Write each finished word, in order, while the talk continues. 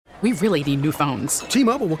we really need new phones.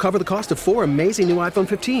 T-Mobile will cover the cost of 4 amazing new iPhone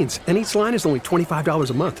 15s, and each line is only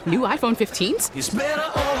 $25 a month. New iPhone 15s? It's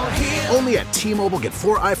better over here. Only at T-Mobile, get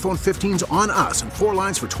 4 iPhone 15s on us and 4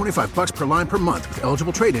 lines for $25 per line per month with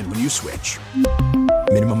eligible trade-in when you switch.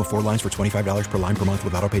 Minimum of 4 lines for $25 per line per month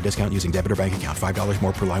with autopay discount using debit or bank account. $5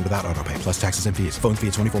 more per line without autopay, plus taxes and fees. Phone fee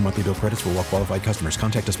at 24 monthly bill credits for well-qualified customers.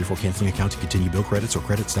 Contact us before canceling account to continue bill credits or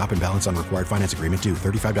credit stop and balance on required finance agreement due.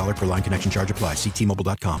 $35 per line connection charge applies. See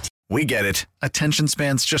T-Mobile.com. We get it. Attention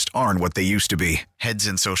spans just aren't what they used to be. Heads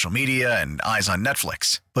in social media and eyes on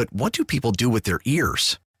Netflix. But what do people do with their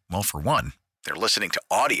ears? Well, for one, they're listening to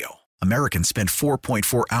audio. Americans spend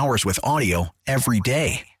 4.4 hours with audio every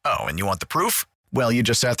day. Oh, and you want the proof? Well, you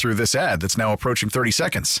just sat through this ad that's now approaching 30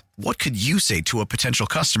 seconds. What could you say to a potential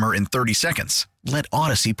customer in 30 seconds? Let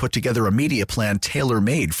Odyssey put together a media plan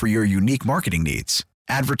tailor-made for your unique marketing needs.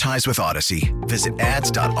 Advertise with Odyssey. Visit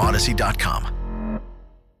ads.odyssey.com.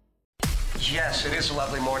 Yes, it is a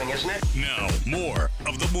lovely morning, isn't it? Now, more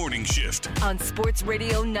of the Morning Shift on Sports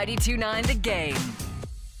Radio 92.9 The Game.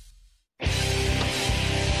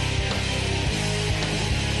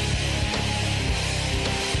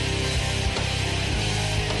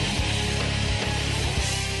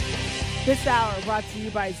 This hour brought to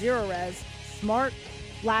you by Zero Res. Smart,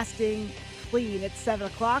 lasting, clean. It's 7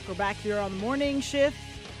 o'clock. We're back here on the morning shift,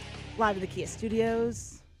 live at the Kia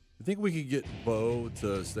Studios. I think we could get Beau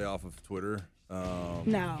to stay off of Twitter.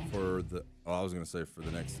 No. I was going to say for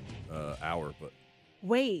the next hour, but.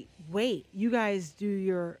 Wait. You guys do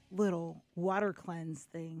your little water cleanse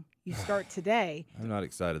thing. You start today. I'm not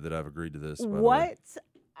excited that I've agreed to this. What?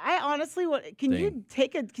 I honestly, can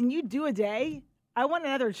you do a day? I want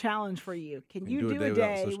another challenge for you. Can you do a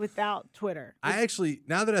day without Twitter? I actually,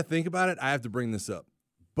 now that I think about it, I have to bring this up.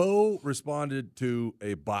 Beau responded to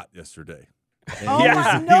a bot yesterday.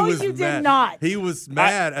 No, you did not. He was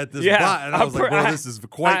mad at this bot, and I was like, "Bro, this is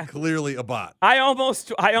quite clearly a bot." I almost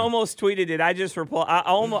tweeted it. I just replied.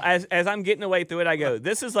 As I'm getting away through it, I go,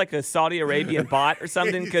 "This is like a Saudi Arabian bot or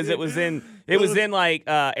something," because it was in like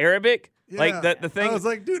Arabic. Yeah. Like the thing. I was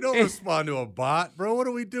like, dude, don't respond to a bot, bro. What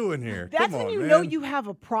are we doing here? That's Come when on, you man. know you have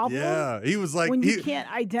a problem. Yeah, he was like, when you can't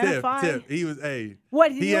identify. Tip. He was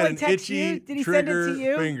What did he had had an text itchy you? Did he send it to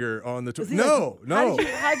you? Finger on the No. no.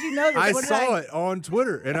 How'd you know this? I saw it on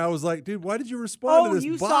Twitter, and I was like, dude, why did you respond to this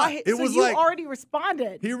you bot? saw it. It so was you like already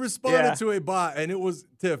responded. he responded to a bot, and it was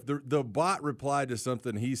Tiff. The bot replied to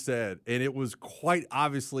something he said, and it was quite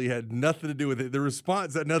obviously had nothing to do with it. The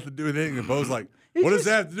response had nothing to do with anything. And Beau's like, what does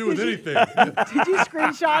that have to do with anything? Did you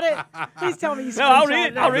screenshot it? Please tell me you screenshot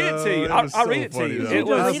it. No, I'll read it to you. I'll read it to you.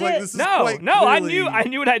 I was like, this is quite clearly, I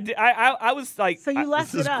knew what I did. I was like, so you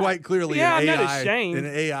left this it up. is quite clearly I'm an not AI. ashamed. An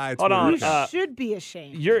AI. Hold on. You should be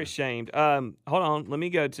ashamed. You're ashamed. Hold on. Let me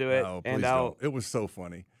go to it. No, please don't. It was so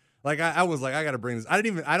funny. Like I was like, I got to bring this. I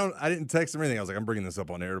didn't text him or anything. I was like, I'm bringing this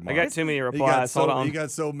up on air tomorrow. I got too many replies. Hold on. He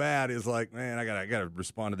got so mad. It's like, man, I gotta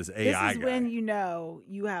respond to this AI guy. This is when you know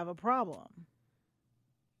you have a problem.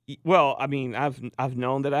 Well, I mean, I've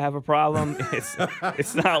known that I have a problem.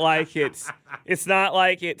 It's not like it's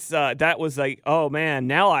that was like, oh man,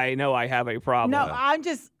 now I know I have a problem. No, I'm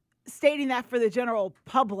just stating that for the general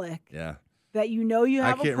public. Yeah. That you know you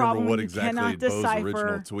have a problem. I can't remember what you exactly cannot Beau's decipher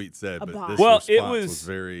original tweet said, but this response was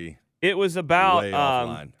very. It was about way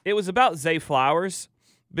offline. It was about Zay Flowers,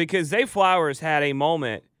 because Zay Flowers had a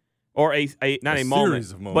moment, or a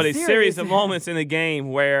series of moments in the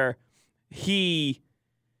game where he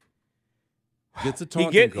gets a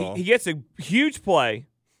taunting call. He gets a huge play,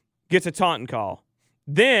 gets a taunting call.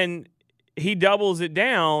 Then he doubles it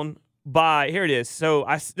down by, here it is. So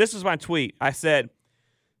this was my tweet. I said,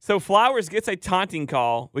 so Flowers gets a taunting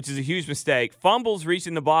call, which is a huge mistake, fumbles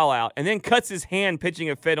reaching the ball out, and then cuts his hand pitching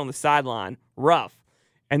a fit on the sideline. Rough.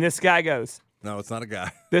 And this guy goes, no, it's not a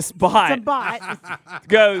guy. This bot, it's a bot.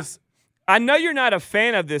 goes, I know you're not a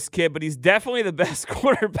fan of this kid, but he's definitely the best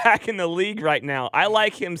quarterback in the league right now. I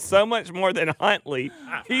like him so much more than Huntley.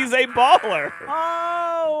 He's a baller.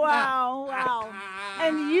 Oh, wow.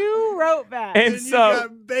 And you wrote back. And so you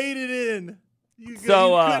got baited in. You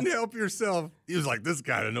couldn't help yourself. He was like, this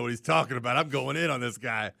guy doesn't know what he's talking about. I'm going in on this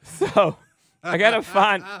guy. So I got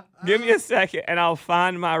to give me a second, and I'll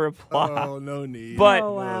find my reply. Oh, no need. But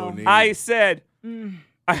no need. I said,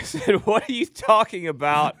 what are you talking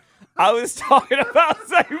about? I was talking about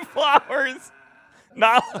Zay Flowers.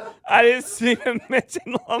 No, I didn't see him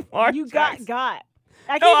mention Lamar You Jackson. got.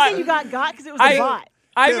 I can't say you got because it was a bot.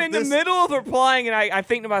 I'm in the middle of replying, and I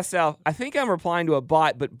think to myself, I think I'm replying to a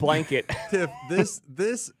bot, but blanket. Tiff,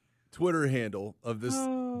 this Twitter handle of this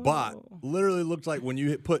bot literally looked like when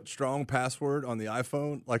you put strong password on the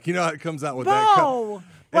iPhone. Like, you know how it comes out with that?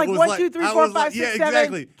 Like was 1, 2, 3, 4, 5, 6, yeah, 7,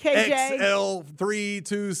 exactly. KJ. XL 3,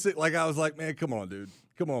 2, 6. Like I was like, man, come on, dude.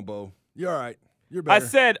 Come on, Beau. You're all right. You're better. I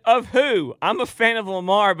said, of who? I'm a fan of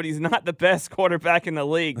Lamar, but he's not the best quarterback in the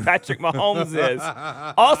league. Patrick Mahomes is.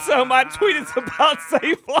 Also, my tweet is about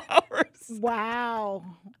Zay Flowers. Wow.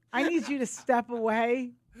 I need you to step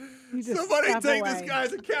away. Somebody take this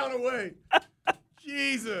guy's account away.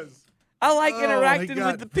 Jesus. I like interacting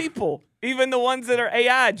with the people, even the ones that are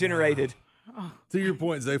AI generated. To your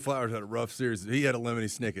point, Zay Flowers had a rough series. He had a Lemony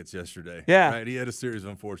Snicket's yesterday. Yeah. Right? He had a series of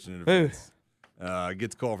unfortunate events.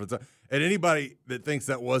 Gets called for the time. And anybody that thinks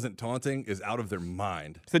that wasn't taunting is out of their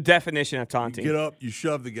mind. It's the definition of taunting. You get up, you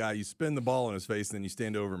shove the guy, you spin the ball in his face, and then you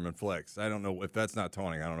stand over him and flex. I don't know if that's not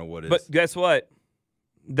taunting. I don't know what it is. But guess what?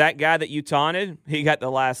 That guy that you taunted, he got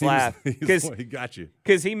the last laugh. He got you.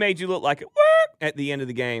 Because he made you look like it at the end of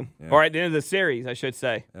the game. Yeah. Or at the end of the series, I should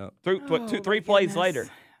say. Yep. Three plays later.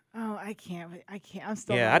 Oh, I can't. I'm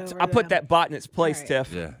still Yeah, not over I put them. that bot in its place, All right.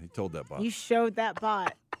 Tiff. Yeah, he told that bot. You showed that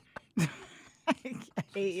bot. I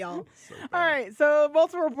hate y'all. All right, so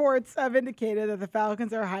multiple reports have indicated that the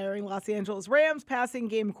Falcons are hiring Los Angeles Rams passing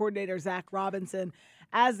game coordinator Zach Robinson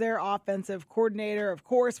as their offensive coordinator. Of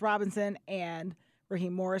course, Robinson and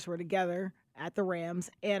Raheem Morris were together at the Rams.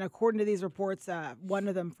 And according to these reports, one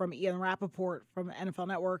of them from Ian Rappaport from NFL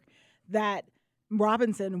Network, that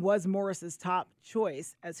Robinson was Morris's top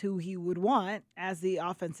choice as who he would want as the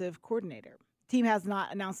offensive coordinator. Team has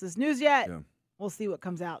not announced this news yet. Yeah. We'll see what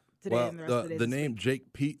comes out today and the rest of the day. The name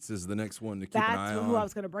Jake Peets is the next one to keep an eye on. That's who I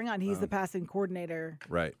was going to bring on. He's the passing coordinator.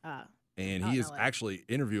 Right. And he is LA. actually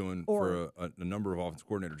interviewing for a number of offensive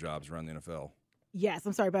coordinator jobs around the NFL. Yes,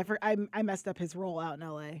 I'm sorry, but I messed up his role out in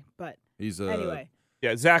L.A. But anyway.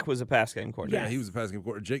 Yeah, Zach was a pass game coordinator. Yeah, he was a passing game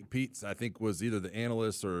coordinator. Jake Peets, I think, was either the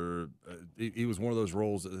analyst or he was one of those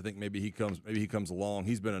roles that I think maybe he comes along.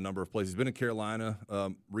 He's been a number of places. He's been in Carolina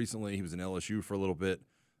recently. He was in LSU for a little bit,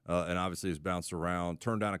 and obviously has bounced around.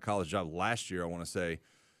 Turned down a college job last year, I want to say.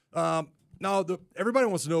 Everybody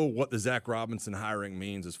wants to know what the Zach Robinson hiring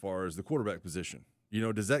means as far as the quarterback position. You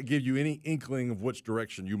know, does that give you any inkling of which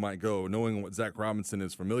direction you might go, knowing what Zach Robinson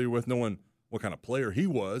is familiar with, knowing what kind of player he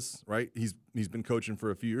was, right? He's been coaching for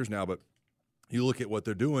a few years now, but you look at what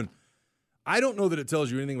they're doing. I don't know that it tells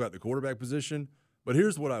you anything about the quarterback position, but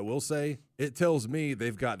here's what I will say. It tells me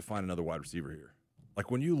they've got to find another wide receiver here. Like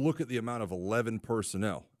when you look at the amount of 11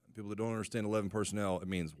 personnel, people that don't understand 11 personnel, it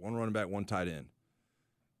means one running back, one tight end.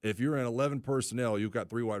 If you're in 11 personnel, you've got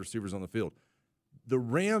 3 wide receivers on the field. The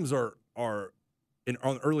Rams are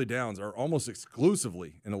on early downs are almost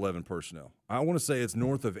exclusively in 11 personnel. I want to say it's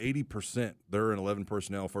north of 80% they're in 11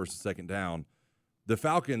 personnel first and second down. The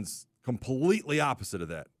Falcons completely opposite of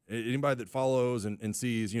that. Anybody that follows and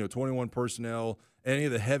sees, 21 personnel, any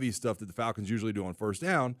of the heavy stuff that the Falcons usually do on first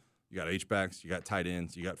down, you got H-backs, you got tight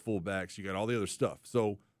ends, you got fullbacks, you got all the other stuff.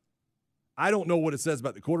 So I don't know what it says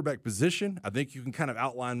about the quarterback position. I think you can kind of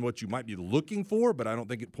outline what you might be looking for, but I don't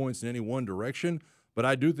think it points in any one direction. But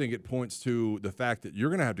I do think it points to the fact that you're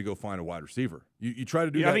going to have to go find a wide receiver. You try to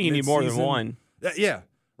do that. I think you need more than one. Yeah,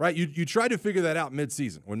 right. You tried to figure that out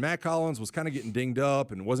midseason when Matt Collins was kind of getting dinged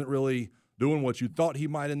up and wasn't really doing what you thought he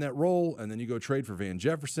might in that role, and then you go trade for Van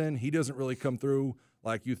Jefferson. He doesn't really come through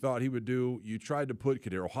like you thought he would do. You tried to put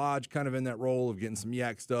Kadero Hodge kind of in that role of getting some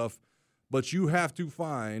yak stuff, but you have to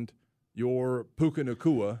find your Puka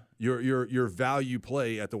Nacua, your value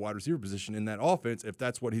play at the wide receiver position in that offense if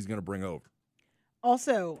that's what he's going to bring over.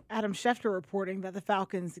 Also, Adam Schefter reporting that the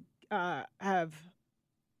Falcons have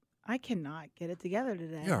 – I cannot get it together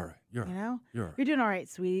today. You're all right. You're all right. You're doing all right,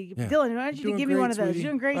 sweetie. Yeah. Dylan, why don't you give me one of those? You're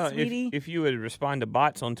doing great, sweetie. If you would respond to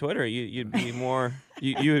bots on Twitter, you'd be more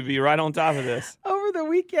you would be right on top of this. Over the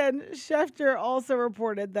weekend, Schefter also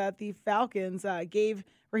reported that the Falcons gave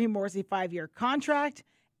Raheem Morris a 5-year contract,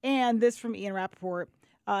 and this from Ian Rappaport,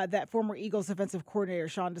 that former Eagles defensive coordinator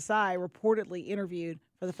Sean Desai reportedly interviewed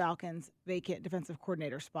for the Falcons' vacant defensive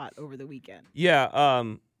coordinator spot over the weekend. Yeah,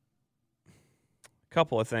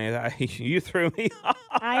 couple of things. You threw me off.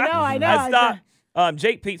 I know. I stopped.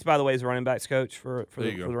 Jake Peets, by the way, is the running backs coach for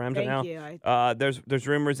the Rams right now. Thank you. There's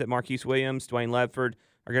rumors that Marquise Williams, Dwayne Ledford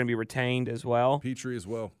are going to be retained as well. Petrie as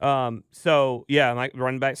well. So yeah, like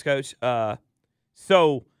running backs coach.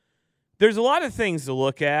 So there's a lot of things to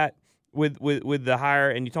look at with the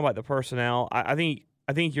hire, and you talk about the personnel. I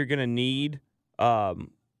think you're going to need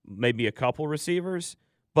maybe a couple receivers,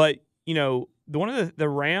 but one of the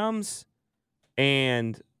Rams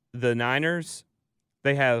and the Niners,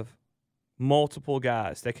 they have multiple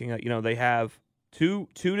guys that can, they have two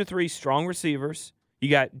to three strong receivers. You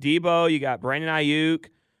got Debo, you got Brandon Ayuk,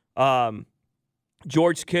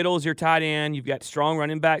 George Kittle's your tight end. You've got strong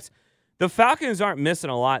running backs. the Falcons aren't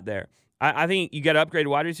missing a lot there. I think you got to upgrade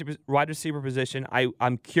wide receiver position.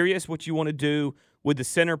 I'm curious what you want to do with the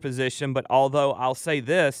center position, but although I'll say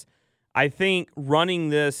this, I think running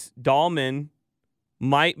this Dahlman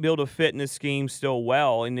might be able to fit in the scheme still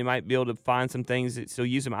well, and they might be able to find some things that still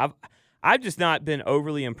use him. I've just not been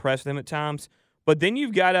overly impressed with him at times. But then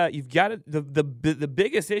you've got the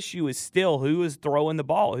biggest issue is still who is throwing the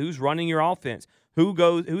ball, who's running your offense, who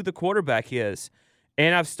the quarterback is.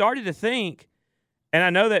 And I've started to think,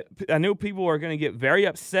 and I know people are going to get very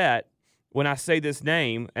upset when I say this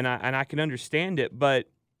name, and I can understand it, but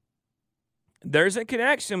there's a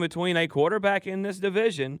connection between a quarterback in this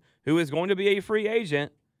division who is going to be a free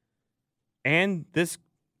agent and this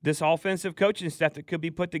offensive coaching staff that could be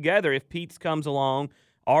put together if Pete's comes along.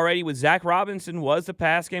 Already with Zach Robinson was the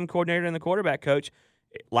pass game coordinator and the quarterback coach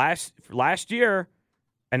last year,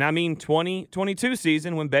 and I mean 2022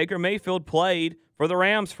 season when Baker Mayfield played for the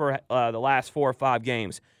Rams for the last 4 or 5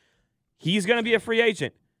 games. He's going to be a free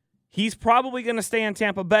agent. He's probably going to stay in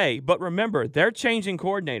Tampa Bay, but remember, they're changing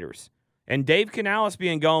coordinators, and Dave Canales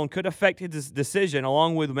being gone could affect his decision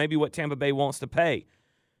along with maybe what Tampa Bay wants to pay.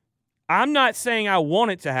 I'm not saying I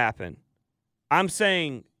want it to happen. I'm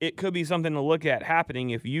saying it could be something to look at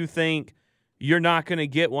happening if you think you're not going to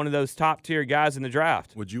get one of those top-tier guys in the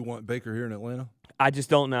draft. Would you want Baker here in Atlanta? I just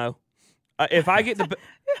don't know. It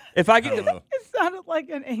sounded like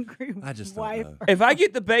an angry wife. If I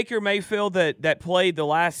get the Baker Mayfield that played the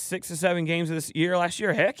last 6 or 7 games of this year last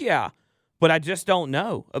year, heck yeah. But I just don't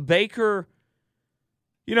know. A Baker,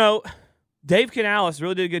 Dave Canales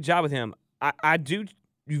really did a good job with him. I do.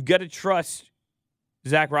 You've got to trust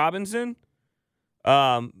Zach Robinson. If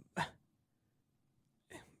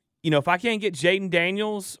I can't get Jaden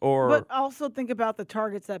Daniels But also think about the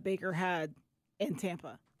targets that Baker had in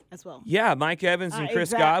Tampa as well. Yeah, Mike Evans and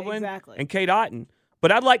Chris Godwin and Kate Otten.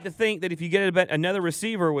 But I'd like to think that if you get another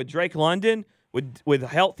receiver with Drake London, with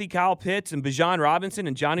healthy Kyle Pitts and Bijan Robinson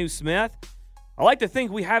and Jonnu Smith, I like to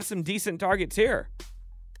think we have some decent targets here.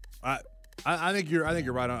 I think you're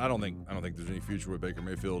right on. I don't think there's any future with Baker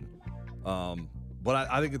Mayfield. But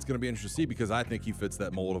I think it's going to be interesting to see because I think he fits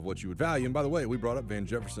that mold of what you would value. And by the way, we brought up Van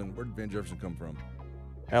Jefferson. Where did Van Jefferson come from?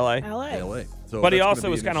 L.A. So but he also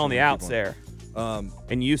was kind of on the outs there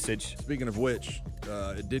in usage. Speaking of which,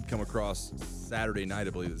 it did come across Saturday night,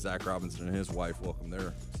 I believe, that Zach Robinson and his wife welcomed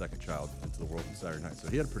their second child into the world on Saturday night. So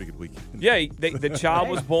he had a pretty good weekend. Yeah, the child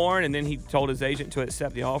was born, and then he told his agent to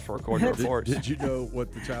accept the offer, according to reports. Did you know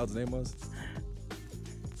what the child's name was?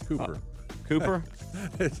 Cooper. Cooper?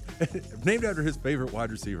 Named after his favorite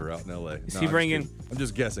wide receiver out in L.A. Is he bringing? I'm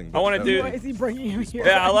just guessing. I want to do. Is he bringing him here?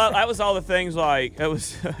 Yeah, that was all the things like it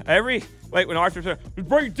was when Arthur said, "He's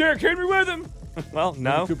bringing Derrick Henry with him." Well,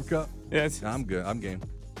 no. Cooper Kupp. Yes. I'm good. I'm game.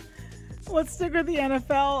 Let's stick with the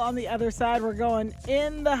NFL. On the other side, we're going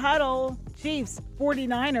in the huddle. Chiefs,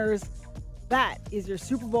 49ers. That is your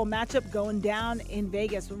Super Bowl matchup going down in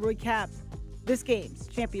Vegas. We'll recap this game's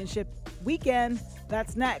championship weekend.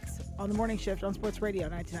 That's next on the Morning Shift on Sports Radio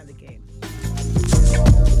 99 The Game.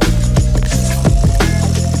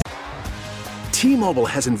 T-Mobile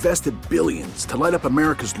has invested billions to light up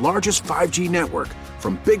America's largest 5G network,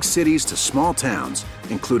 from big cities to small towns,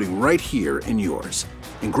 including right here in yours.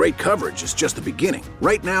 And great coverage is just the beginning.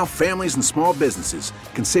 Right now, families and small businesses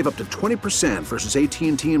can save up to 20% versus AT&T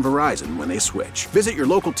and Verizon when they switch. Visit your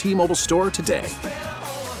local T-Mobile store today.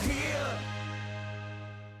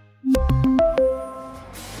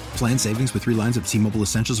 Plan savings with 3 lines of T-Mobile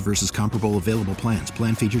Essentials versus comparable available plans.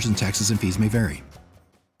 Plan features and taxes and fees may vary.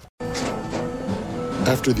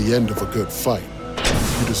 After the end of a good fight,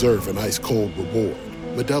 you deserve an ice-cold reward.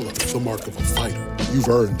 Modelo is the mark of a fighter. You've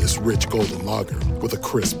earned this rich golden lager with a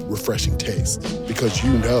crisp, refreshing taste. Because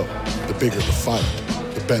you know, the bigger the fight,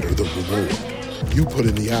 the better the reward. You put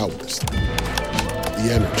in the hours,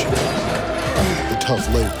 the energy, the tough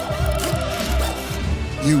labor.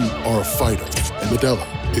 You are a fighter, and Modelo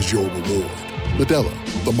is your reward.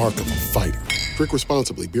 Modelo, the mark of a fighter. Drink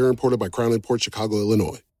responsibly. Beer imported by Crown Imports, Chicago,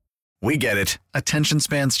 Illinois. We get it. Attention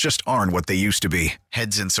spans just aren't what they used to be.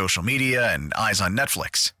 Heads in social media and eyes on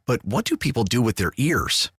Netflix. But what do people do with their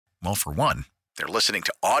ears? Well, for one, they're listening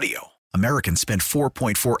to audio. Americans spend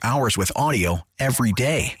 4.4 hours with audio every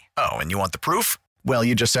day. Oh, and you want the proof? Well,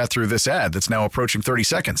 you just sat through this ad that's now approaching 30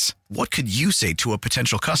 seconds. What could you say to a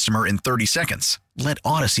potential customer in 30 seconds? Let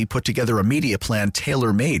Odyssey put together a media plan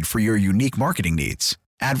tailor-made for your unique marketing needs.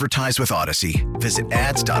 Advertise with Odyssey. Visit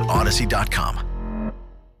ads.odyssey.com.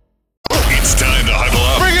 It's time to huddle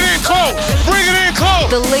up. Bring it in close. Bring it in close.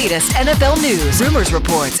 The latest NFL news, rumors,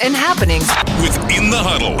 reports, and happenings with In The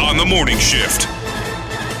Huddle on the Morning Shift.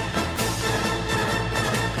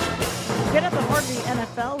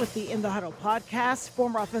 NFL with the In The Huddle podcast.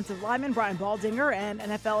 Former offensive lineman Brian Baldinger and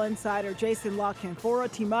NFL insider Jason La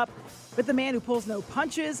Canfora team up with the man who pulls no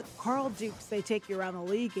punches, Carl Dukes. They take you around the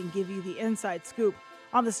league and give you the inside scoop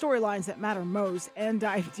on the storylines that matter most and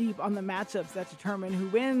dive deep on the matchups that determine who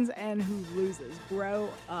wins and who loses. Grow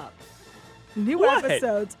up. New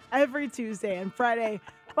episodes every Tuesday and Friday.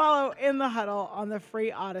 Follow In The Huddle on the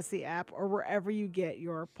free Odyssey app or wherever you get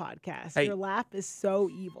your podcasts. Hey. Your laugh is so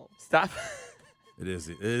evil. Stop. It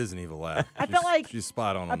is an evil laugh. I felt like she's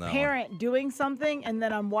spot on that a parent doing something, and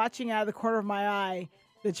then I'm watching out of the corner of my eye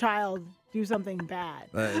the child do something bad.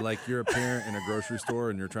 Like you're a parent in a grocery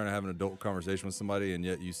store and you're trying to have an adult conversation with somebody, and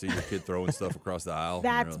yet you see your kid throwing stuff across the aisle.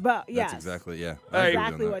 That's That's exactly All right.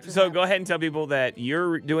 exactly what. So go ahead and tell people that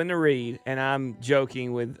you're doing the read, and I'm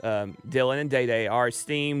joking with Dylan and Day Day, our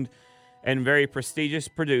esteemed and very prestigious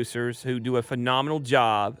producers who do a phenomenal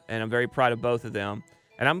job, and I'm very proud of both of them.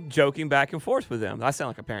 And I'm joking back and forth with them. I sound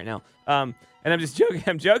like a parent now. And I'm just joking.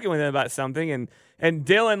 I'm joking with them about something, and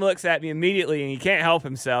Dylan looks at me immediately, and he can't help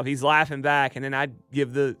himself. He's laughing back, and then I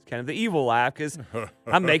give the kind of the evil laugh because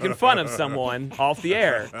I'm making fun of someone off the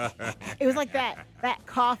air. It was like that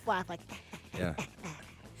cough laugh, like. Yeah.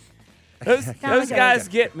 Those guys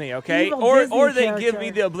get me, okay? Evil Or Disney they give me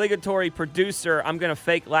character. the obligatory producer, I'm going to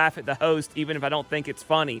fake laugh at the host even if I don't think it's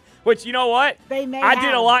funny. Which, you know what? They may I did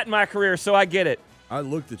have. a lot in my career, so I get it. I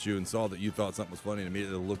looked at you and saw that you thought something was funny and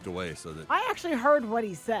immediately looked away so that I actually heard what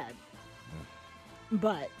he said,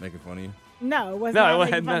 but making fun of you. no, it was not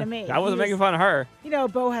making fun of me. I wasn't He making fun of her. You know,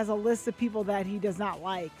 Beau has a list of people that he does not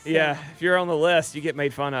like. So. Yeah, if you're on the list, you get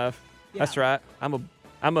made fun of. Yeah. That's right.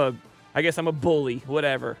 I guess I'm a bully,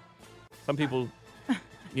 whatever. Some people,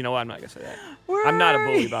 you know what, I'm not going to say that. I'm not a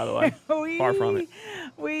bully, by the way. Far from it.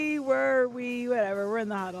 Whatever. We're in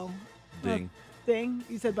the huddle. Ding. Ding.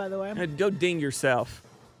 You said, by the way. Go ding yourself.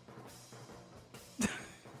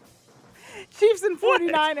 Chiefs and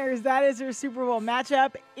 49ers, that is your Super Bowl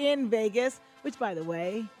matchup in Vegas, which, by the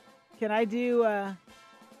way, can I do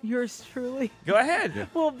yours truly? Go ahead. Yeah.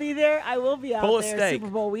 We'll be there. I will be out Pull a there steak.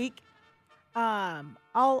 Super Bowl week.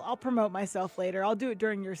 I'll promote myself later. I'll do it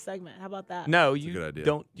during your segment. How about that? No, That's a good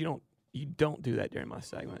idea. You don't do that during my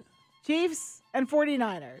segment. Chiefs and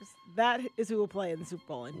 49ers. That is who will play in the Super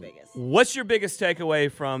Bowl in Vegas. What's your biggest takeaway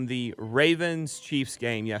from the Ravens-Chiefs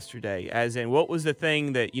game yesterday? As in, what was the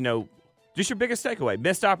thing that, just your biggest takeaway?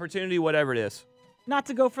 Missed opportunity, whatever it is. Not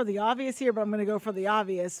to go for the obvious here, but I'm going to go for the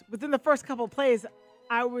obvious. Within the first couple of plays,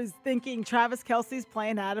 I was thinking Travis Kelce's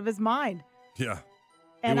playing out of his mind. Yeah.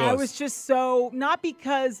 And I was just not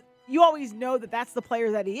because you always know that that's the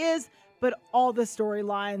player that he is, but all the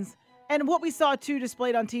storylines. And what we saw, too,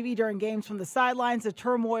 displayed on TV during games from the sidelines, the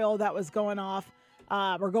turmoil that was going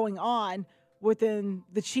on within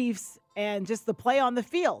the Chiefs and just the play on the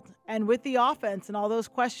field and with the offense and all those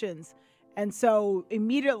questions. And so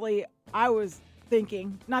immediately I was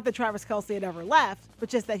thinking, not that Travis Kelce had ever left, but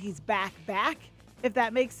just that he's back, if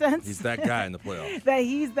that makes sense. He's that guy in the playoffs. That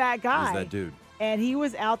he's that guy. He's that dude. And he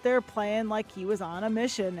was out there playing like he was on a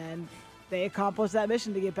mission, and they accomplished that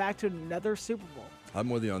mission to get back to another Super Bowl. I'm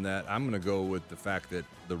with you on that. I'm going to go with the fact that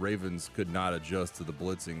the Ravens could not adjust to the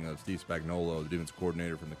blitzing of Steve Spagnuolo, the defense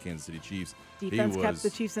coordinator from the Kansas City Chiefs. Defense kept the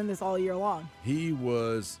Chiefs in this all year long. He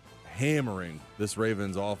was hammering this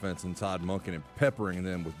Ravens offense and Todd Monken and peppering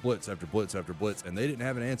them with blitz after blitz after blitz, and they didn't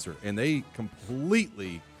have an answer. And they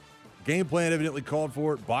completely, game plan evidently called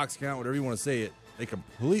for it, box count, whatever you want to say it, they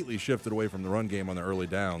completely shifted away from the run game on the early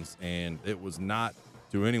downs, and it was not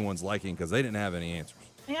to anyone's liking because they didn't have any answers.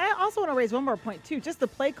 And I also want to raise one more point, too, just the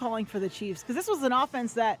play calling for the Chiefs, because this was an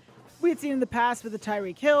offense that we had seen in the past with the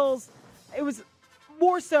Tyreek Hills. It was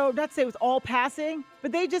more so, not to say it was all passing,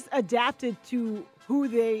 but they just adapted to who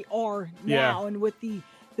they are now and with the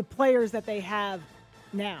players that they have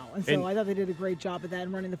now. And so I thought they did a great job of that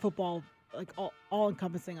and running the football like all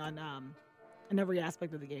encompassing on in every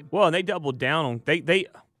aspect of the game. Well, and they doubled down on they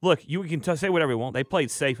look, you can say whatever you want. They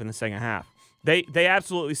played safe in the second half. They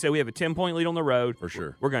absolutely said we have a 10-point lead on the road. For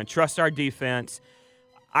sure. We're going to trust our defense.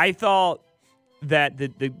 I thought that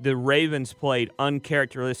the Ravens played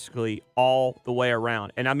uncharacteristically all the way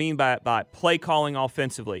around. And I mean by play calling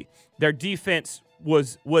offensively. Their defense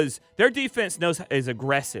is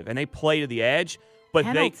aggressive and they play to the edge. But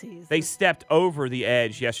they stepped over the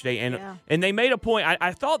edge yesterday, and they made a point.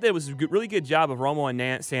 I thought that was a really good job of Romo and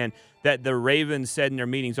Nance saying that the Ravens said in their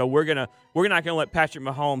meetings, we're not gonna let Patrick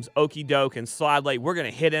Mahomes okey doke and slide late. We're gonna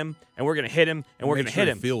hit him, and we're gonna hit him, and we're gonna hit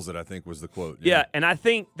him. Feels it, I think, was the quote. Yeah, and I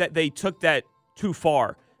think that they took that too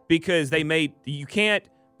far because you can't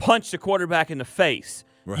punch the quarterback in the face.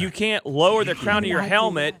 Right. You can't lower the crown of your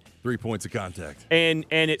helmet 3 points of contact. And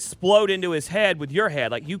it explode into his head with your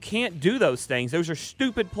head. Like, you can't do those things. Those are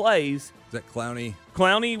stupid plays. Is that Clowney?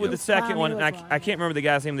 Clowney with the second one. And I can't remember the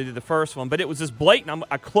guy's name that did the first one, but it was just blatant.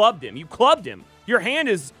 I clubbed him. You clubbed him. Your hand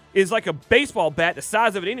is like a baseball bat, the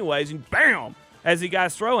size of it anyways, and bam, as the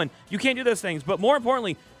guy's throwing. You can't do those things. But more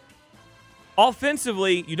importantly,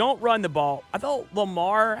 offensively, you don't run the ball. I thought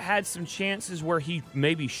Lamar had some chances where he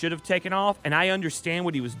maybe should have taken off, and I understand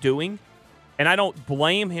what he was doing. And I don't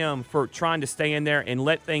blame him for trying to stay in there and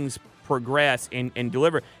let things progress and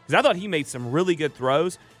deliver. Because I thought he made some really good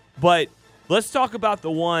throws. But let's talk about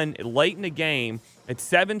the one late in the game. It's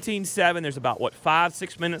 17-7. There's about,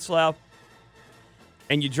 5-6 minutes left.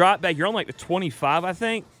 And you drop back. You're on like the 25, I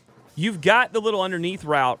think. You've got the little underneath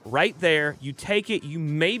route right there. You take it. You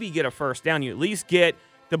maybe get a first down. You at least get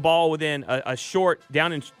the ball within a short,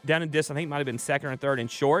 down in distance. I think it might have been second or third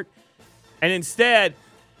and short. And instead,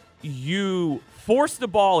 you force the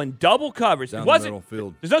ball in double coverage. Down it wasn't, the middle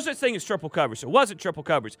field. There's no such thing as triple coverage. So it wasn't triple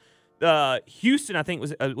coverage. Houston, I think,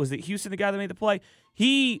 was it Houston the guy that made the play?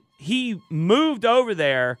 He moved over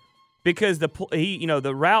there because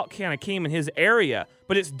the route kind of came in his area,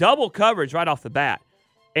 but it's double coverage right off the bat.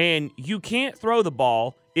 And you can't throw the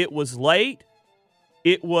ball. It was late.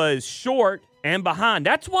 It was short and behind.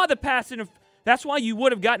 That's why that's why you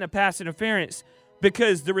would have gotten a pass interference,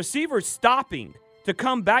 because the receiver's stopping to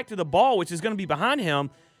come back to the ball, which is going to be behind him.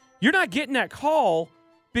 You're not getting that call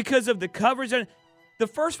because of the coverage. And the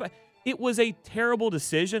first, it was a terrible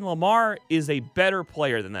decision. Lamar is a better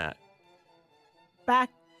player than that.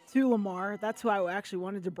 Back to Lamar, that's who I actually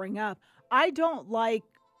wanted to bring up. I don't like,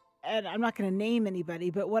 and I'm not going to name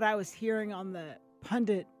anybody, but what I was hearing on the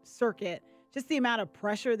pundit circuit, just the amount of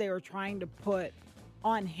pressure they were trying to put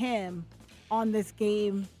on him, on this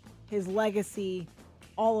game, his legacy,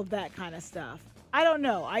 all of that kind of stuff. I don't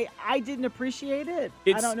know. I didn't appreciate it.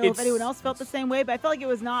 I don't know if anyone else felt the same way, but I felt like it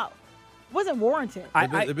wasn't warranted.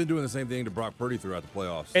 They've been doing the same thing to Brock Purdy throughout the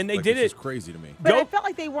playoffs. And they did it. It's crazy to me. But I felt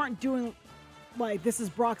like they weren't doing, like, this is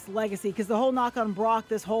Brock's legacy, because the whole knock on Brock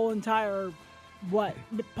this whole entire,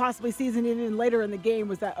 possibly season, even later in the game,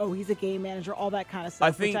 was that, he's a game manager, all that kind of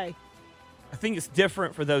stuff. I think it's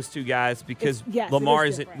different for those two guys because Lamar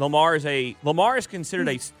is considered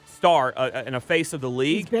a star and a face of the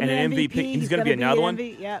league and an MVP. He's going to be another one.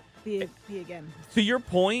 Yep, be again. To your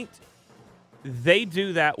point, they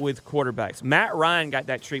do that with quarterbacks. Matt Ryan got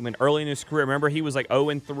that treatment early in his career. Remember, he was like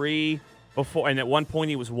 0-3 before, and at one point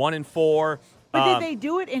he was 1-4. But did they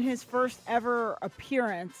do it in his first ever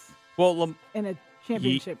appearance? Well, in a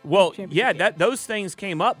championship. Those things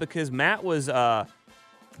came up because Matt was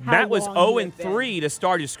 0-3 to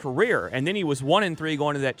start his career, and then he was 1-3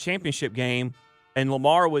 going to that championship game, and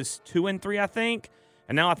Lamar was 2-3, I think,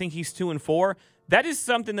 and now I think he's 2-4. That is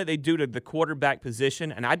something that they do to the quarterback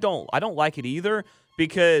position, and I don't like it either,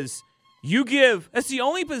 because that's the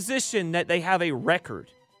only position that they have a record.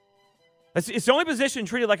 It's the only position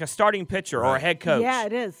treated like a starting pitcher or a head coach. Yeah,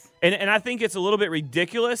 it is. And I think it's a little bit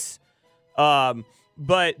ridiculous,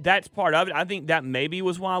 but that's part of it. I think that maybe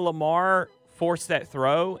was why Lamar forced that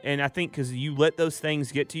throw, and I think because you let those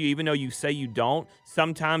things get to you, even though you say you don't,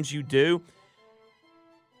 sometimes you do.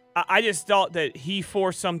 I just thought that he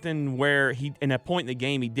forced something where in a point in the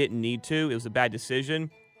game, he didn't need to. It was a bad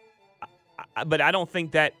decision. But I don't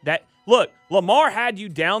think that look, Lamar had you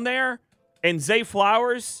down there, and Zay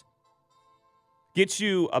Flowers gets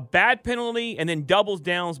you a bad penalty and then doubles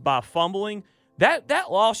downs by fumbling.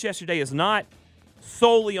 That loss yesterday is not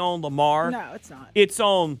solely on Lamar. No, it's not. It's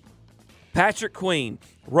on Patrick Queen,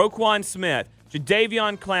 Roquan Smith,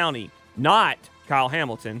 Jadeveon Clowney, not Kyle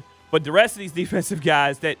Hamilton, but the rest of these defensive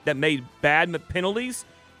guys that made bad penalties,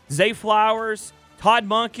 Zay Flowers, Todd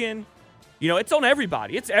Monken. It's on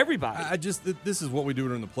everybody. It's everybody. This is what we do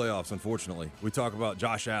during the playoffs, unfortunately. We talk about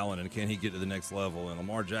Josh Allen and can he get to the next level, and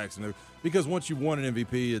Lamar Jackson. Because once you've won an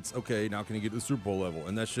MVP, it's okay, now can he get to the Super Bowl level?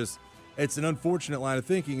 And it's an unfortunate line of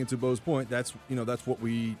thinking, and to Beau's point, that's what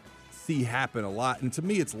we see happen a lot. And to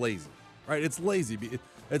me, it's lazy, right? It's lazy.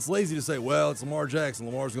 It's lazy to say, well, it's Lamar Jackson,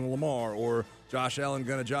 Lamar's going to Lamar, or Josh Allen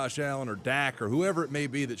going to Josh Allen, or Dak, or whoever it may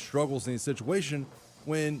be that struggles in a situation,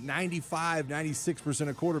 when 95, 96%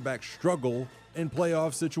 of quarterbacks struggle in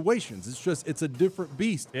playoff situations. It's a different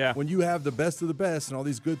beast. Yeah. When you have the best of the best and all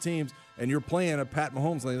these good teams, and you're playing a Pat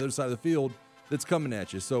Mahomes on the other side of the field that's coming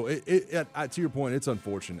at you. So, to your point, it's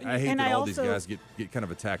unfortunate. I hate that all these guys get kind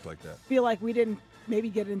of attacked like that. Feel like we didn't maybe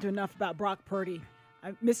get into enough about Brock Purdy,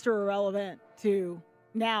 Mr. Irrelevant, to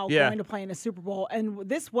now going to play in a Super Bowl. And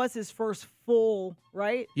this was his first full,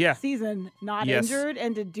 season not injured,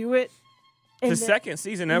 and to do it. It's the second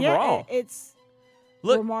season overall.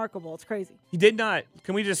 remarkable. It's crazy. He did not.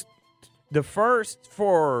 Can we just the first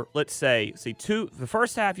the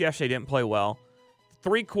first half yesterday didn't play well.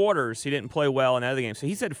 3 quarters he didn't play well in other games. So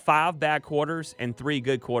he said 5 bad quarters and 3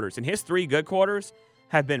 good quarters. And his 3 good quarters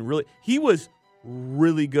have been he was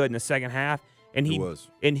really good in the second half. And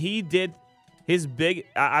he did his big.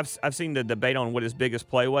 I've seen the debate on what his biggest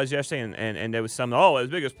play was yesterday, and there was some. His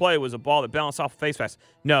biggest play was a ball that bounced off a face mask.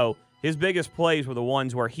 No, his biggest plays were the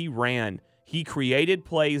ones where he ran. He created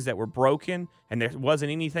plays that were broken, and there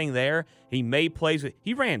wasn't anything there. He made plays.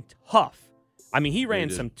 He ran tough. I mean, he ran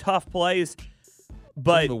some tough plays.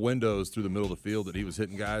 But some of the windows through the middle of the field that he was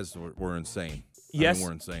hitting guys were insane. Yes,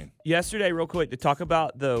 were insane. Yesterday, real quick, to talk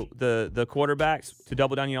about the quarterbacks, to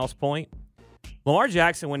double down y'all's point, Lamar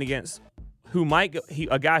Jackson went against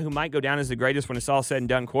a guy who might go down as the greatest when it's all said and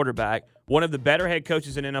done quarterback, one of the better head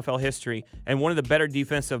coaches in NFL history, and one of the better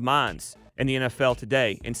defensive minds in the NFL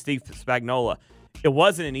today, in Steve Spagnuolo. It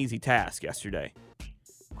wasn't an easy task yesterday.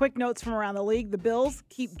 Quick notes from around the league. The Bills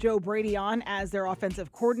keep Joe Brady on as their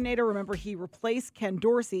offensive coordinator. Remember, he replaced Ken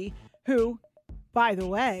Dorsey, who, by the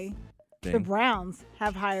way, the Browns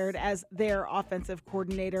have hired as their offensive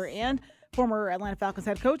coordinator. And former Atlanta Falcons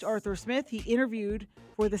head coach Arthur Smith, he interviewed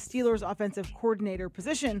for the Steelers offensive coordinator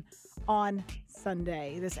position on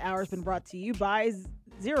Sunday. This hour has been brought to you by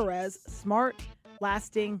Zerorez, smart,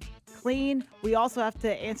 lasting, clean. We also have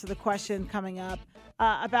to answer the question coming up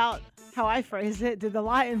about how I phrase it. Did the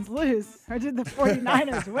Lions lose or did the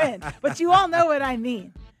 49ers win? But you all know what I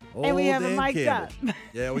mean. And we have it mic'd up.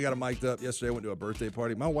 Yeah, we got it mic'd up. Yesterday I went to a birthday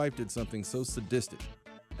party. My wife did something so sadistic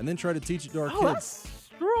and then tried to teach it to our kids. That's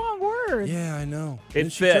strong words. Yeah, I know. It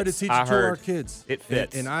and fits. She tried to teach it to our kids. It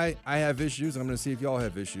fits. And I have issues. I'm going to see if y'all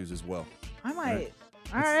have issues as well. I might.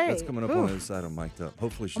 All right. That's coming up on the other side of mic'd up.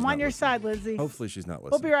 Hopefully she's I'm on your side, Lindsay. Hopefully she's not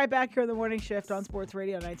listening. We'll be right back here on the morning shift on Sports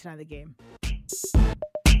Radio 99 The Game.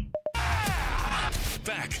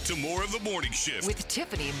 Back to more of the morning shift with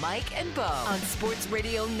Tiffany, Mike, and Beau on Sports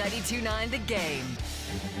Radio 92.9 The Game.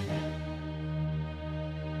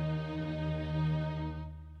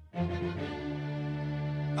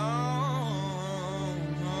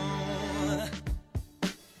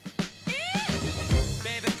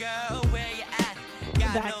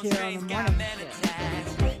 Back here on the morning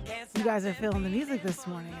shift. You guys are feeling the music this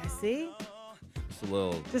morning, I see. Just a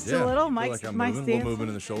little. Just a little. Mike's like I'm moving, moving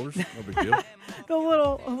in the shoulders. No big deal. A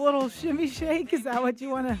little shimmy shake. Is that what you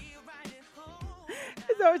want to?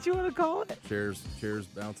 Is that what you want to call it? Chairs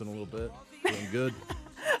bouncing a little bit. Feeling good.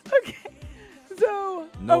 Okay. So.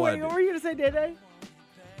 What were you going to say, Desai?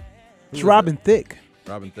 It's Robin Thicke.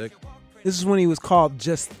 Robin Thicke. This is when he was called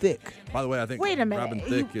Just Thick. By the way, I think Wait a minute. Robin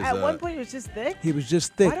Thicke is. At one point, he was just thick? He was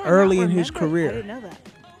just thick early in his career. I didn't know that.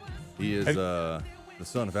 He is the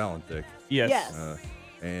son of Alan Thicke. Yes.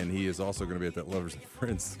 And he is also going to be at that Lovers and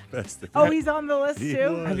Friends Festival. Oh, he's on the list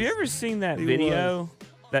too? Have you ever seen that video?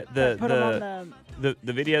 That the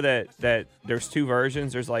video that there's 2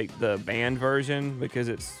 versions. There's like the band version because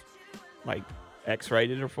it's like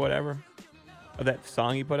X-rated or whatever of that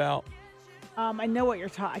song he put out. I know what you're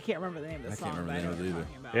talking. I can't remember the name of the song. I can't remember the name of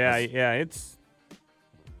it either. Yeah, it's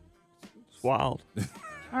wild.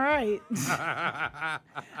 All right. I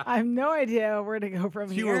have no idea where to go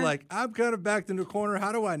from here. You were like, I'm kind of backed into a corner.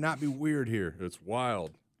 How do I not be weird here? It's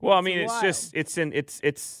wild. Well, I mean,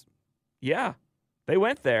 it's yeah. They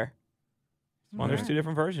went there. Well, there's 2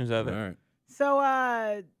 different versions of it. All right.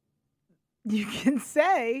 So you can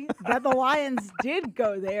say that the Lions did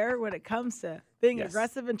go there when it comes to being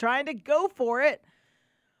aggressive and trying to go for it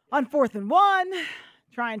on 4th and 1,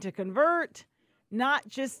 trying to convert, not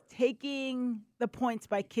just taking the points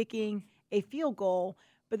by kicking a field goal,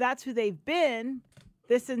 but that's who they've been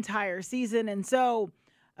this entire season. And so,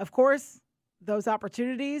 of course, those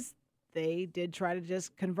opportunities, they did try to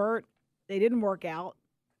just convert. They didn't work out.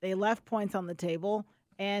 They left points on the table.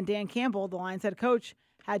 And Dan Campbell, the Lions head coach,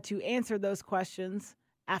 had to answer those questions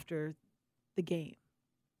after the game.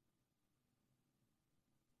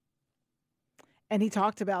 And he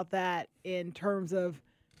talked about that in terms of,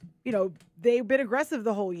 they've been aggressive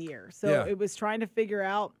the whole year. So it was trying to figure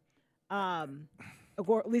out,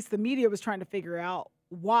 or at least the media was trying to figure out,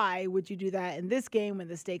 why would you do that in this game when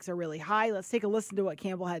the stakes are really high? Let's take a listen to what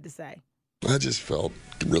Campbell had to say. I just felt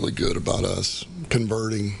really good about us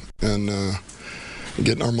converting and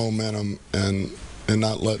getting our momentum and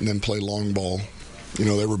not letting them play long ball.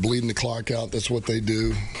 They were bleeding the clock out. That's what they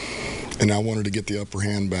do. And I wanted to get the upper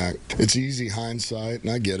hand back. It's easy hindsight,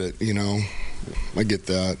 and I get it, I get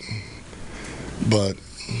that. But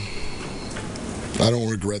I don't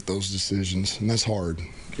regret those decisions, and that's hard.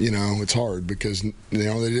 It's hard because, we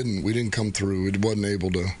didn't come through. It wasn't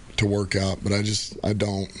able to to work out, but I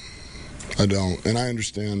don't. And I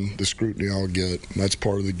understand the scrutiny I'll get. That's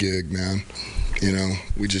part of the gig, man. You know,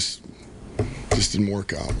 we just didn't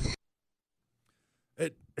work out.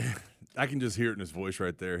 I can just hear it in his voice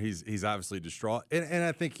right there. He's obviously distraught, and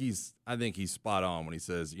I think he's spot on when he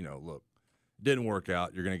says, you know, look, didn't work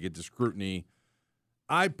out. You're going to get the scrutiny.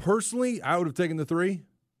 I would have taken the 3,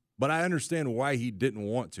 but I understand why he didn't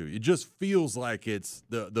want to. It just feels like it's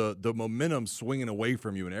the momentum swinging away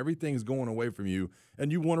from you, and everything's going away from you,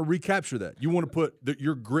 and you want to recapture that. You want to put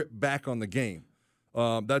your grip back on the game.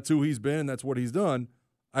 That's who he's been, and that's what he's done.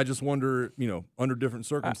 I just wonder, you know, under different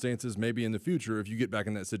circumstances, maybe in the future, if you get back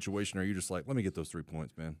in that situation, are you just like, let me get those 3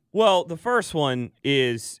 points, man? Well, the first one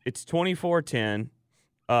is it's 24-10.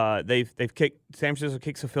 They've kicked. San Francisco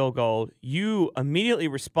kicks a field goal. You immediately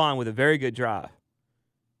respond with a very good drive.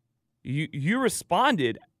 You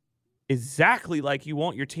responded exactly like you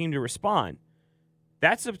want your team to respond.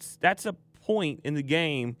 That's a point in the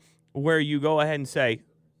game where you go ahead and say,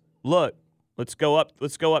 look, let's go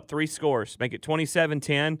up 3 scores. Make it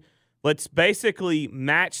 27-10. Let's basically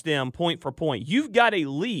match them point for point. You've got a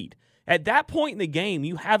lead. At that point in the game,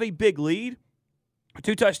 you have a big lead, a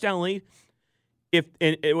 2-touchdown lead.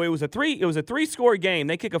 It was a 3-score game,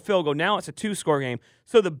 they kick a field goal. Now it's a 2-score game.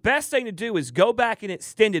 So the best thing to do is go back and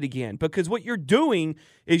extend it again, because what you're doing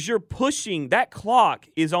is you're pushing. That clock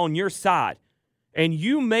is on your side, and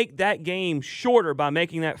you make that game shorter by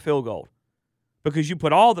making that field goal, because you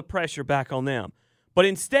put all the pressure back on them. But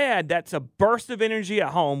instead, that's a burst of energy at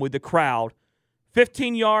home with the crowd.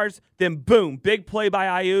 15 yards, then boom, big play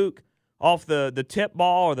by Ayuk off the tip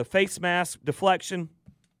ball or the face mask deflection,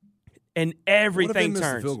 and everything what if they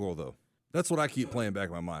turns. Miss the field goal, though? That's what I keep playing back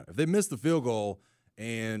in my mind. If they miss the field goal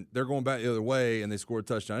and they're going back the other way and they score a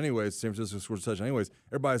touchdown anyways, San Francisco scores a touchdown anyways,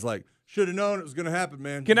 everybody's like, should have known it was going to happen,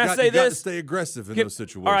 man. Can I say you this? got to stay aggressive in those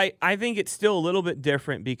situations. All right, I think it's still a little bit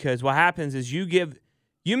different, because what happens is you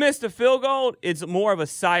miss the field goal, it's more of a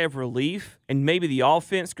sigh of relief, and maybe the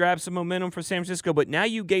offense grabs some momentum for San Francisco, but now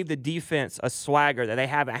you gave the defense a swagger that they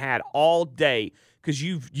haven't had all day, because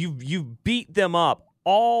you've beat them up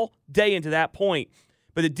all day into that point.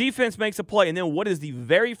 But the defense makes a play, and then what is the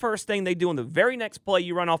very first thing they do on the very next play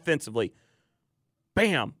you run offensively?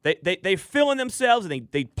 Bam. They fill in themselves, and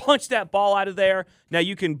they punch that ball out of there. Now,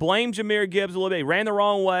 you can blame Jahmyr Gibbs a little bit. He ran the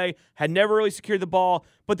wrong way, had never really secured the ball,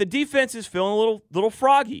 but the defense is feeling a little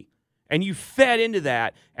froggy, and you fed into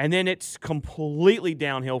that, and then it's completely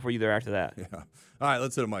downhill for you there after that. Yeah. All right,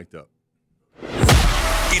 let's hit a mic'd up.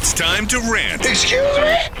 It's time to rant. Excuse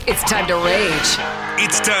me? It's time to rage.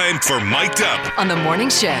 It's time for Mic'd Up on the morning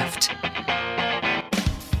shift.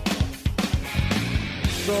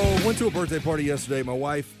 So, went to a birthday party yesterday. My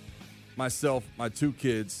wife, myself, my 2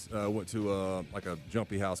 kids went to like a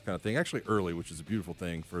jumpy house kind of thing. Actually early, which is a beautiful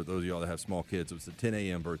thing for those of y'all that have small kids. It was a 10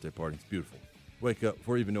 a.m. birthday party. It's beautiful. Wake up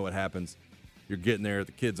before you even know what happens. You're getting there.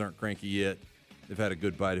 The kids aren't cranky yet. They've had a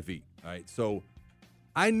good bite of eat. All right, so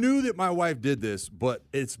I knew that my wife did this, but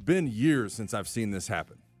it's been years since I've seen this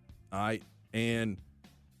happen. All right, and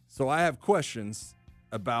so I have questions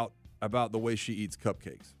about the way she eats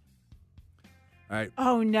cupcakes. All right.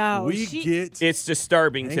 Oh no! It's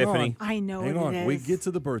disturbing, Tiffany. I know. Hang on. It is. We get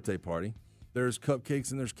to the birthday party. There's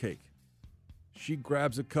cupcakes and there's cake. She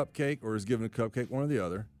grabs a cupcake or is given a cupcake, one or the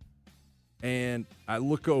other, and I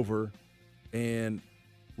look over, and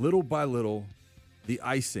little by little, the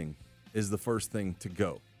icing is the first thing to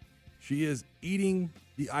go. She is eating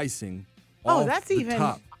the icing off that's the even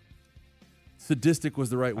top. Sadistic was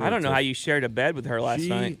the right word. I don't know how you shared a bed with her last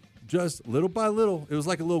night. Just little by little, it was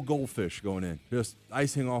like a little goldfish going in. Just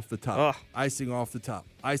icing off the top, icing off the top,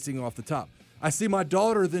 icing off the top. I see my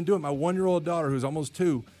daughter then do it, my 1-year-old daughter who's almost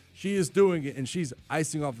 2. She is doing it, and she's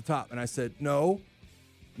icing off the top. And I said, no,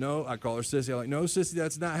 I call her Sissy. I'm like, no, Sissy,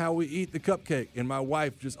 that's not how we eat the cupcake. And my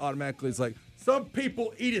wife just automatically is like, some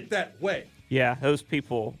people eat it that way. Yeah, those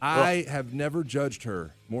people. I have never judged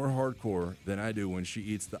her more hardcore than I do when she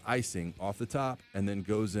eats the icing off the top and then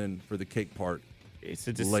goes in for the cake part. It's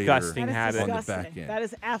a disgusting habit. On the back end. That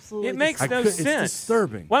is absolutely It makes no sense. It's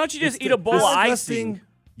disturbing. Why don't you just eat a bowl of icing?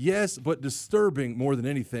 Yes, but disturbing more than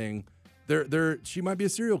anything. She might be a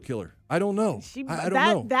serial killer. I don't know. I don't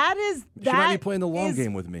know. She might be playing the long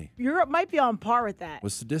game with me. Europe might be on par with that.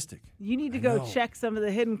 Was sadistic. You need to go check some of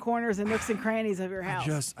the hidden corners and nooks and crannies of your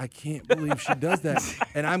house. I can't believe she does that.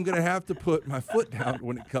 And I'm going to have to put my foot down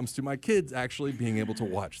when it comes to my kids actually being able to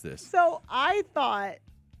watch this. So I thought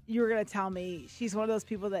you were going to tell me she's one of those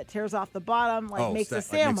people that tears off the bottom, makes a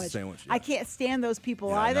sandwich. Yeah. I can't stand those people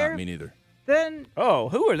yeah, either. Not me neither. then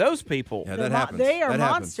who are those people? Yeah, that happens. They are that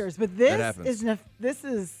monsters. happens.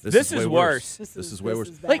 But this is worse. This is way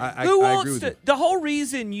worse. Like, I who agree wants with to? you. The whole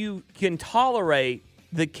reason you can tolerate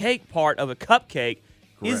the cake part of a cupcake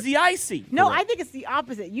is the icing. No, I think it's the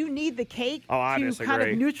opposite. You need the cake I to disagree. kind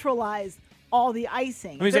of neutralize all the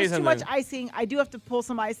icing. Let me If tell you there's too much something. icing, I do have to pull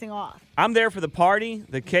some icing off. I'm there for the party.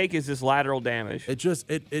 The cake is just lateral damage.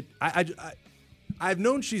 I've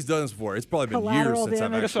known she's done this before. It's probably been Collateral years since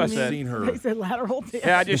I've damage, actually you mean? seen her. I said lateral damage.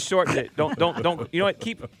 Yeah, I just shortened it. Don't. You know what?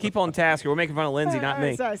 Keep on task here. We're making fun of Lindsay, not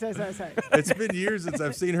me. Sorry. It's been years since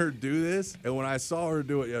I've seen her do this, and when I saw her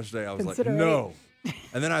do it yesterday, I was like, no.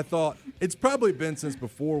 And then I thought, it's probably been since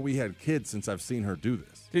before we had kids since I've seen her do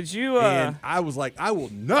this. Did you? And I was like, I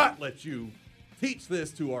will not let you teach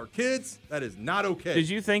this to our kids. That is not okay. Did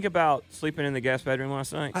you think about sleeping in the guest bedroom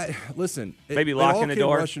last night? Listen, maybe it locking all the came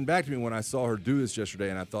door. Rushing back to me when I saw her do this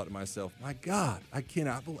yesterday, and I thought to myself, my God,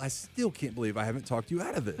 I still can't believe I haven't talked you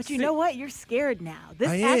out of this. But you know what? You're scared now. This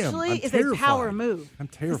I am. actually I'm is terrified. a power move. I'm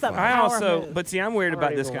It's a terrified. power move. But see, I'm weird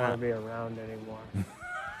about this kind I of. don't even want to be around anymore.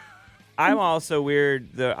 I'm also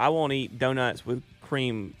weird. I won't eat donuts with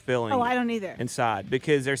cream filling. Oh, I don't either. Inside,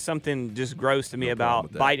 because there's something just gross to me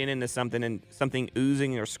about biting into something and something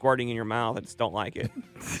oozing or squirting in your mouth. I just don't like it.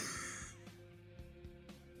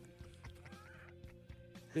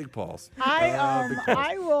 Big balls.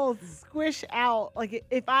 I will squish out, like,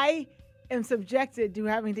 if I am subjected to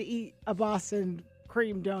having to eat a Boston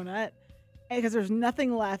cream donut because there's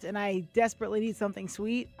nothing left and I desperately need something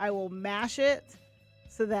sweet, I will mash it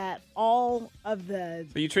so that all of the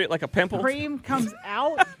So you treat it like a pimple? cream comes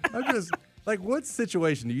out. I'm just like, what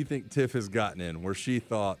situation do you think Tiff has gotten in where she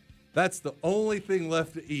thought that's the only thing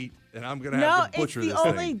left to eat, and I'm gonna have to butcher it's this the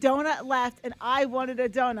only thing? donut left, and I wanted a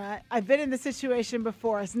donut. I've been in this situation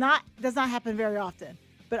before. Does not happen very often,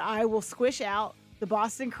 but I will squish out the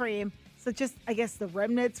Boston cream. So just, I guess, the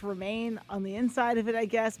remnants remain on the inside of it, I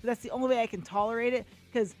guess. But that's the only way I can tolerate it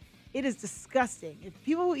because it is disgusting. If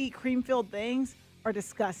people who eat cream-filled things are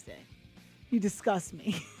disgusting, you disgust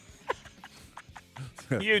me.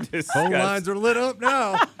 You disgust. Phone lines are lit up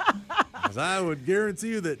now. Because I would guarantee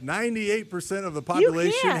you that 98% of the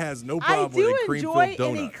population has no problem with a cream-filled I do enjoy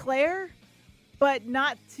donut. an eclair, but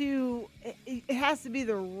not to. It has to be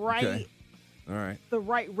the right. Okay. All right. The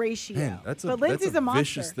right ratio. Man, that's but Lindsay's a monster.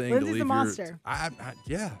 vicious thing Lindsay's to leave a monster.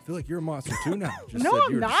 Yeah, I feel like you're a monster too now. Just No, said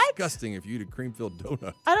I'm you're not. disgusting if you eat a cream-filled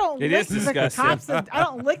donut. I don't It lick is the disgusting. tops of. I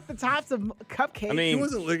don't lick the tops of cupcakes. I mean, He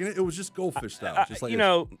wasn't licking it. It was just goldfish style. Just like you a-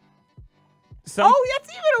 know. that's even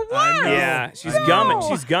I worse. know. Yeah, she's No. gumming.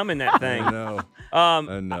 She's gumming that thing. I know.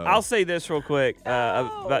 I know. I'll say this real quick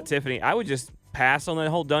about Tiffany. I would just pass on the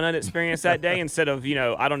whole donut experience that day instead of,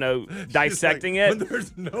 I don't know, dissecting She's like, it. But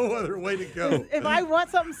there's no other way to go. If I want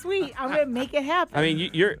something sweet, I'm gonna make it happen.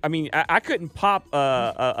 I mean, I couldn't pop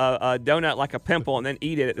a donut like a pimple and then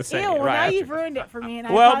eat it at the same Ew, well, right now after. you've ruined it for me. And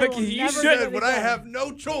Well, I probably because will you never should- do Said, it but I again. have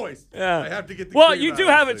no choice. Yeah. I have to get the Well, cream you out do of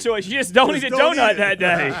have a this choice. You just don't eat a don't donut eat that it.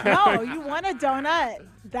 day. No, you want a donut.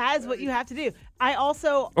 That is what you have to do. I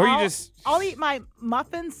also, Or you I'll, just- I'll eat my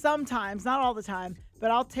muffins sometimes, not all the time, but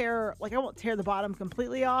I'll I won't tear the bottom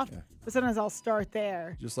completely off, but sometimes I'll start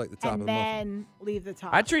there. Just like the top and of the muffin. then leave the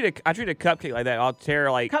top. I treat a cupcake like that. I'll tear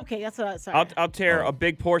Cupcake, that's what I sorry. I'll tear a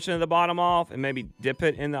big portion of the bottom off and maybe dip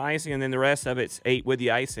it in the icing, and then the rest of it's ate with the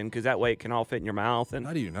icing because that way it can all fit in your mouth. And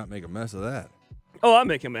How do you not make a mess of that? oh, I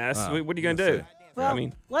make a mess. Oh, What are you gonna do? Well, I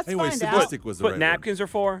mean, let's Anyway, find sadistic out. was the what right napkins are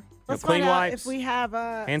for? Let's clean find out wipes. if we have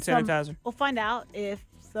hand some- sanitizer. We'll find out if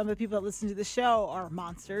some of the people that listen to the show are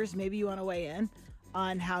monsters. Maybe you want to weigh in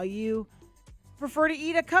on how you prefer to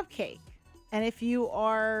eat a cupcake, and if you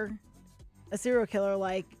are a serial killer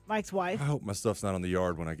like Mike's wife. I hope my stuff's not on the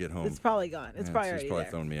yard when I get home. It's probably gone. It's probably she's already probably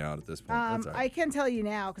there. thrown me out at this point. That's all right. I can tell you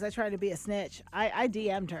now because I tried to be a snitch. I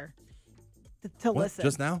DM'd her to What? listen.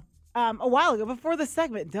 Just now? A while ago, before the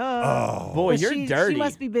segment. Duh. Oh. Boy, But you're dirty. She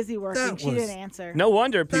must be busy working. That She was- didn't answer. No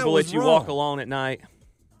wonder people was let you walk wrong. alone at night.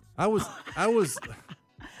 I was I was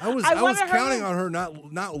wanted her counting to- on her not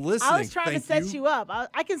listening. I was trying Thank to set you. you up.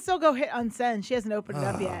 I can still go hit unsend. She hasn't opened it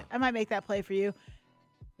up yet. I might make that play for you.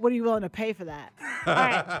 What are you willing to pay for that? All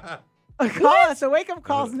right. Call us. The wake-up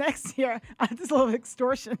call's next year. This little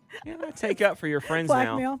extortion. Take up for your friends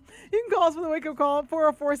Blackmail. now. You can call us for the wake-up call,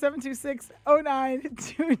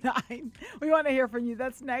 404-726-0929. We want to hear from you.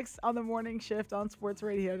 That's next on the morning shift on Sports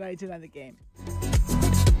Radio 92.9 The Game.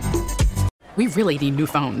 We really need new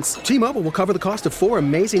phones. T-Mobile will cover the cost of 4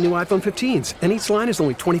 amazing new iPhone 15s, and each line is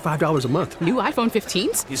only $25 a month. New iPhone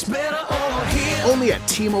 15s? Only at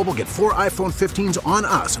T-Mobile, get 4 iPhone 15s on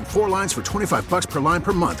us and 4 lines for $25 per line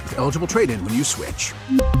per month with eligible trade-in when you switch.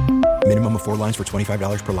 Minimum of 4 lines for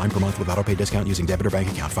 $25 per line per month with autopay discount using debit or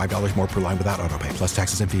bank account. $5 more per line without autopay, plus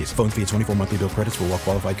taxes and fees. Phone fee at 24 monthly bill credits for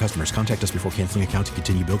well-qualified customers. Contact us before canceling account to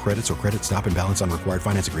continue bill credits or credit stop and balance on required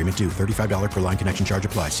finance agreement due. $35 per line connection charge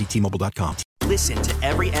applies. See T-Mobile.com. Listen to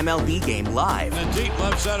every MLB game live. In the deep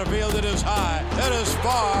left center field, it is high, it is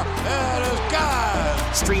far, it is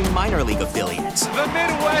God. Stream minor league affiliates. The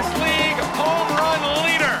Midwest League home run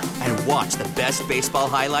leader. And watch the best baseball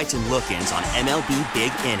highlights and look-ins on MLB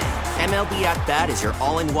Big Inning. MLB At Bat is your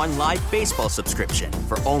all-in-one live baseball subscription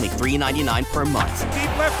for only $3.99 per month.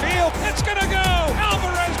 Deep left field, it's gonna go.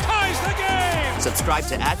 Alvarez ties the game. Subscribe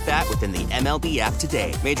to At Bat within the MLB app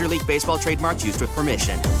today. Major League Baseball trademarks used with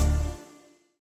permission.